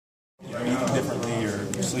differently or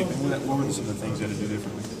your sleeping? What were some of the things you had to do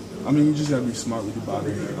differently? I mean, you just gotta be smart with your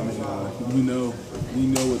body. I mean, you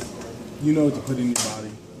know what to put in your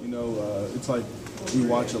body. It's like we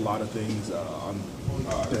watch a lot of things on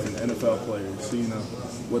different NFL players. So,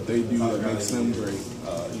 what they do that makes them great.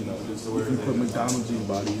 Just if you put McDonald's in your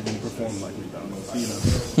body, you're gonna perform like McDonald's.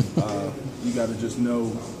 You gotta just know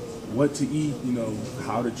what to eat.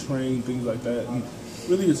 How to train, things like that. And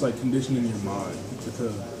really, it's like conditioning your mind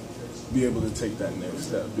to be able to take that next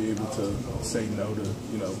step, be able to say no to,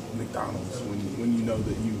 McDonald's when you know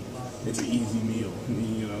that it's an easy meal,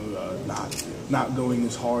 not going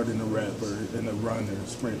as hard in a rep or in a run or a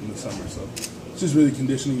sprint in the summer. So it's just really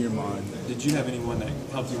conditioning your mind. Did you have anyone that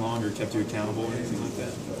helped you along or kept you accountable or anything like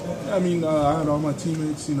that? I mean, I had all my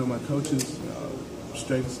teammates, my coaches,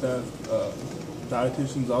 strength staff,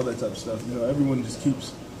 dietitians, all that type of stuff. Everyone just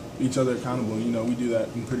keeps each other accountable. We do that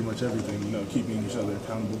in pretty much everything, keeping each other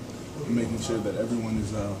accountable and making sure that everyone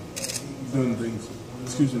is doing things,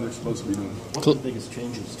 they're supposed to be doing. What's the biggest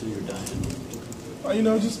changes to your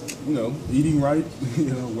diet? Just, eating right,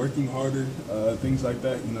 working harder, things like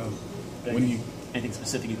that, Anything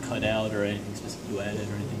specific you cut out or anything specific you added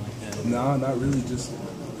or anything like that? Nah, not really, just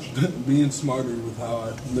being smarter with how I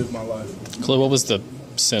live my life. Kahlil, what was the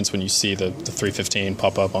sense when you see the 315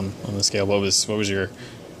 pop up on the scale? What was your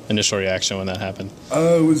initial reaction when that happened?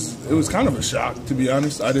 It was kind of a shock, to be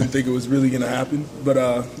honest. I didn't think it was really going to happen, but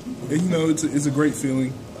it's a great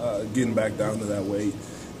feeling getting back down to that weight.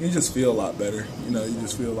 You just feel a lot better. You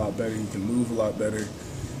just feel a lot better. You can move a lot better.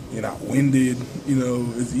 You're not winded,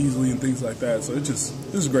 as easily and things like that. So it's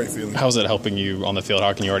a great feeling. How's it helping you on the field?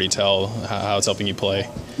 How can you already tell how it's helping you play?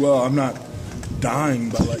 Well, I'm not dying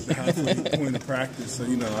by like the halfway point of practice. So,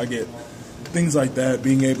 I get things like that.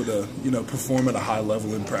 Being able to, perform at a high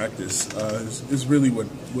level in practice is really what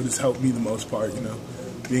has helped me the most part,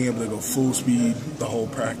 Being able to go full speed the whole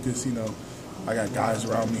practice, I got guys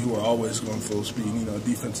around me who are always going full speed,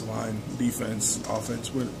 defensive line, defense,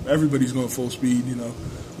 offense, where everybody's going full speed,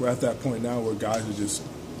 We're at that point now where guys are just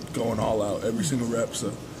going all out every single rep.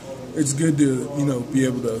 So it's good to, be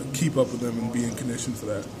able to keep up with them and be in condition for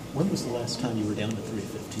that. When was the last time you were down to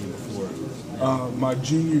 315 before? My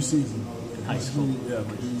junior season. In high school?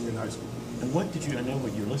 My junior year in high school. And I know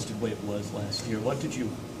what your listed weight was last year. What did you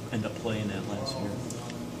end up playing at last year?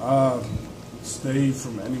 Stayed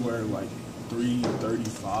from anywhere like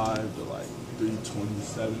 335 to like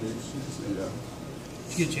 327-ish. So, yeah.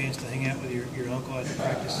 Did you get a chance to hang out with your uncle at the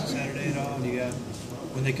practice Saturday at all?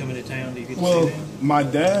 When they come into town, do you get to see them? My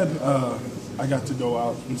dad, I got to go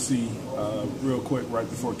out and see real quick right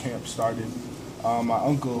before camp started. My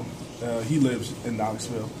uncle, he lives in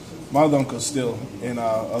Knoxville. My other uncle's still in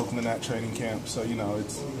Oakland at training camp, so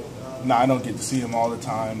I don't get to see him all the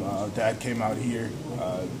time. Dad came out here,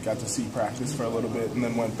 got to see practice for a little bit, and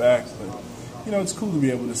then went back. But it's cool to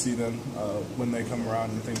be able to see them when they come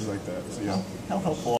around and things like that. So yeah. How helpful